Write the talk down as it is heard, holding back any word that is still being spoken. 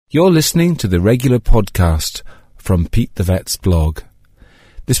You're listening to the regular podcast from Pete the Vet's blog.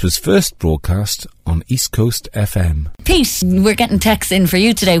 This was first broadcast on East Coast FM. Pete, we're getting texts in for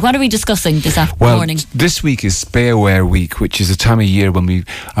you today. What are we discussing this morning? This week is SpayAware week, which is a time of year when we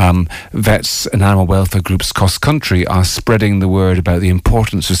vets and animal welfare groups across country are spreading the word about the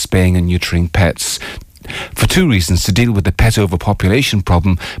importance of spaying and neutering pets. For two reasons: to deal with the pet overpopulation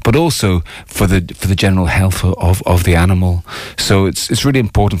problem, but also for the general health of the animal. So it's really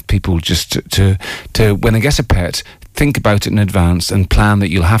important for people just to when they get a pet, think about it in advance and plan that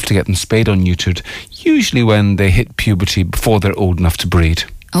you'll have to get them spayed or neutered, usually when they hit puberty, before they're old enough to breed.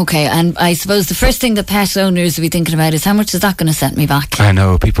 Okay, and I suppose the first thing the pet owners will be thinking about is, how much is that going to set me back? I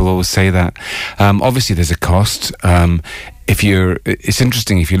know, people always say that. Obviously there's a cost. It's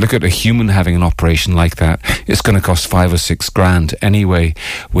interesting, if you look at a human having an operation like that, it's going to cost $5,000 or $6,000 anyway.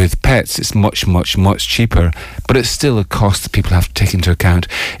 With pets, it's much, much, much cheaper, but it's still a cost that people have to take into account.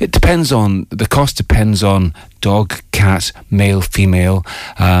 The cost depends on dog, cat, male, female,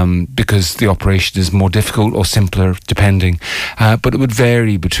 because the operation is more difficult or simpler depending. But it would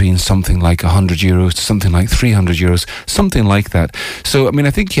vary between something like €100 to something like €300, something like that. So, I mean,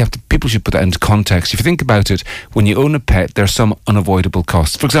 I think people should put that into context. If you think about it, when you own a pet, there are some unavoidable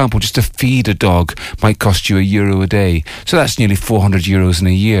costs. For example, just to feed a dog might cost you €1 a day. So that's nearly €400 in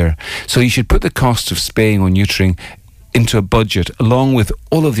a year. So you should put the cost of spaying or neutering into a budget along with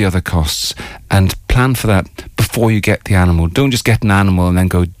all of the other costs and plan for that before you get the animal. Don't just get an animal and then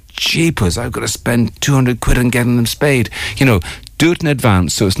go, jeepers, I've got to spend £200 on getting them spayed. Do it in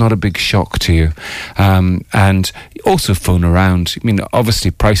advance so it's not a big shock to you. And also phone around. I mean, obviously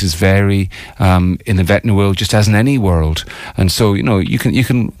prices vary in the veterinary world, just as in any world. And so, you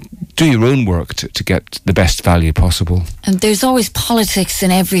can do your own work to get the best value possible. And there's always politics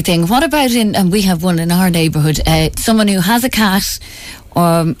and everything. What about and we have one in our neighbourhood, someone who has a cat,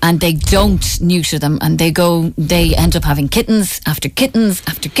 and they don't neuter them, and they end up having kittens after kittens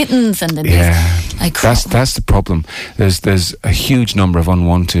after kittens, and then that's the problem. There's a huge number of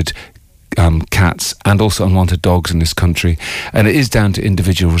unwanted cats and also unwanted dogs in this country, and it is down to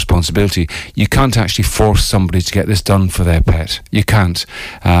individual responsibility. You can't actually force somebody to get this done for their pet. You can't.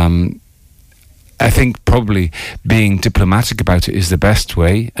 I think probably being diplomatic about it is the best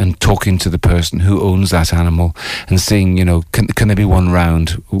way, and talking to the person who owns that animal and seeing, can there be one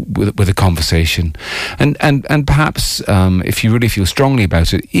round with a conversation, and perhaps if you really feel strongly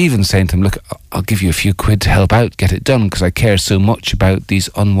about it, even saying to them, look, I'll give you a few quid to help out, get it done, because I care so much about these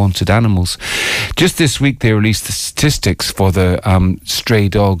unwanted animals. Just this week they released the statistics for the stray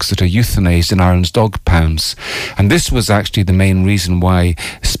dogs that are euthanized in Ireland's dog pounds, and this was actually the main reason why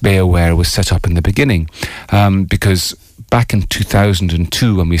SpayAware was set up in the beginning, because back in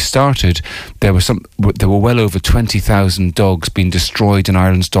 2002 when we started, there were well over 20,000 dogs being destroyed in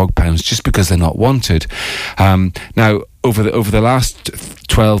Ireland's dog pounds just because they're not wanted. Now, over the last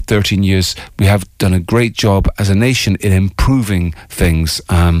 12, 13 years, we have done a great job as a nation in improving things.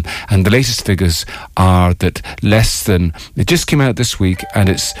 And the latest figures are that it just came out this week, and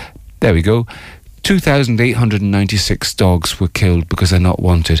there we go, 2,896 dogs were killed because they're not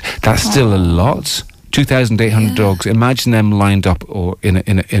wanted. That's still a lot. 2,800 dogs. Imagine them lined up or in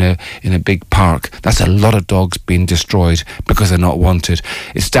a big park. That's a lot of dogs being destroyed because they're not wanted.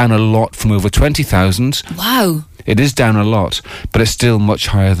 It's down a lot from over 20,000. Wow. It is down a lot, but it's still much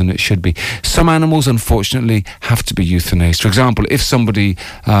higher than it should be. Some animals, unfortunately, have to be euthanized. For example,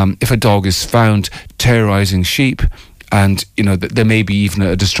 if a dog is found terrorizing sheep, and there may be even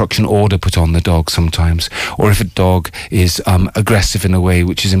a destruction order put on the dog sometimes, or if a dog is aggressive in a way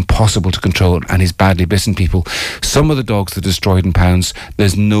which is impossible to control and is badly bitten people. Some of the dogs that are destroyed in pounds,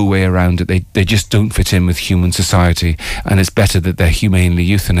 there's no way around it. They just don't fit in with human society, and it's better that they're humanely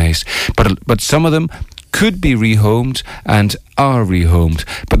euthanized. But some of them could be rehomed and are rehomed.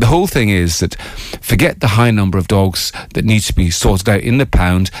 But the whole thing is that forget the high number of dogs that need to be sorted out in the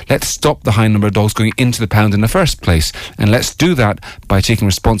pound. Let's stop the high number of dogs going into the pound in the first place. And let's do that by taking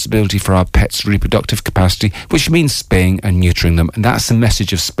responsibility for our pets' reproductive capacity, which means spaying and neutering them. And that's the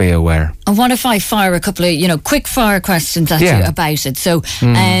message of SpayAware. And what if I fire a couple of, quick fire questions at you about it? So,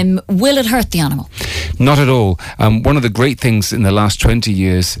 will it hurt the animal? Not at all. One of the great things in the last 20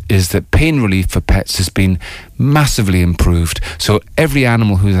 years is that pain relief for pets has been massively improved. So every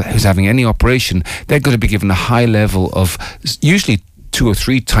animal who's having any operation, they're going to be given a high level of usually 2 or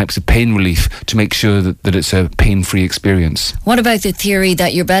 3 types of pain relief to make sure that it's a pain-free experience. What about the theory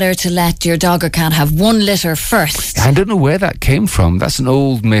that you're better to let your dog or cat have 1 litre first? I don't know where that came from. That's an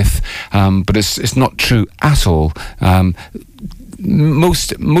old myth, but it's not true at all.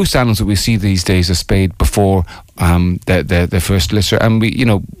 Most animals that we see these days are spayed before their first litter, and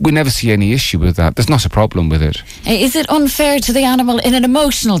we never see any issue with that. There's not a problem with it. Is it unfair to the animal in an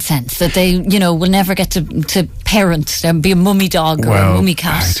emotional sense that they, will never get to parent and be a mummy dog or a mummy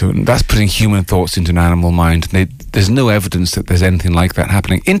cat? That's putting human thoughts into an animal mind. There's no evidence that there's anything like that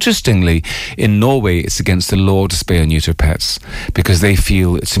happening. Interestingly, in Norway, it's against the law to spay or neuter pets because they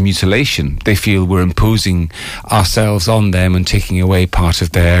feel it's a mutilation. They feel we're imposing ourselves on them and taking away part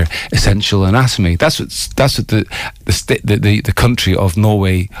of their essential anatomy. That's what the country of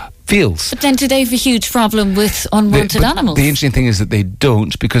Norway feels. But then do they have a huge problem with unwanted animals? The interesting thing is that they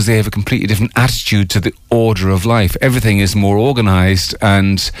don't, because they have a completely different attitude to the order of life. Everything is more organised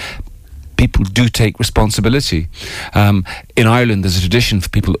and people do take responsibility. In Ireland, there's a tradition for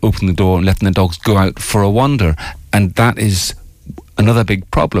people to open the door and letting the dogs go out for a wander, and that is another big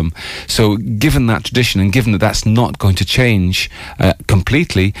problem. So given that tradition and given that that's not going to change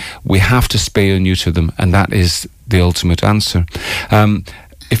completely, we have to spay or neuter them, and that is the ultimate answer.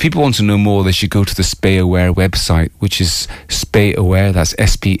 If people want to know more, they should go to the SpayAware website, which is SpayAware, that's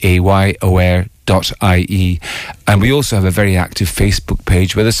SPAY aware.ie. And we also have a very active Facebook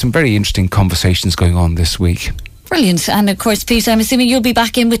page where there's some very interesting conversations going on this week. Brilliant. And of course, Pete, I'm assuming you'll be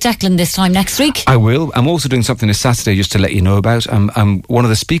back in with Declan this time next week. I will. I'm also doing something this Saturday just to let you know about. I'm one of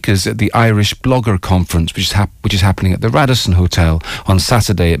the speakers at the Irish Blogger Conference, which is happening at the Radisson Hotel on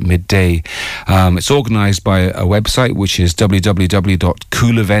Saturday at midday. It's organised by a website which is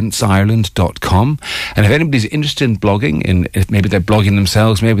www.cooleventsireland.com. And if anybody's interested in blogging, if maybe they're blogging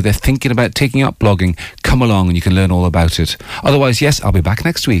themselves, maybe they're thinking about taking up blogging, come along and you can learn all about it. Otherwise, yes, I'll be back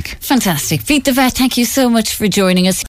next week. Fantastic. Pete the Vet, thank you so much for joining us.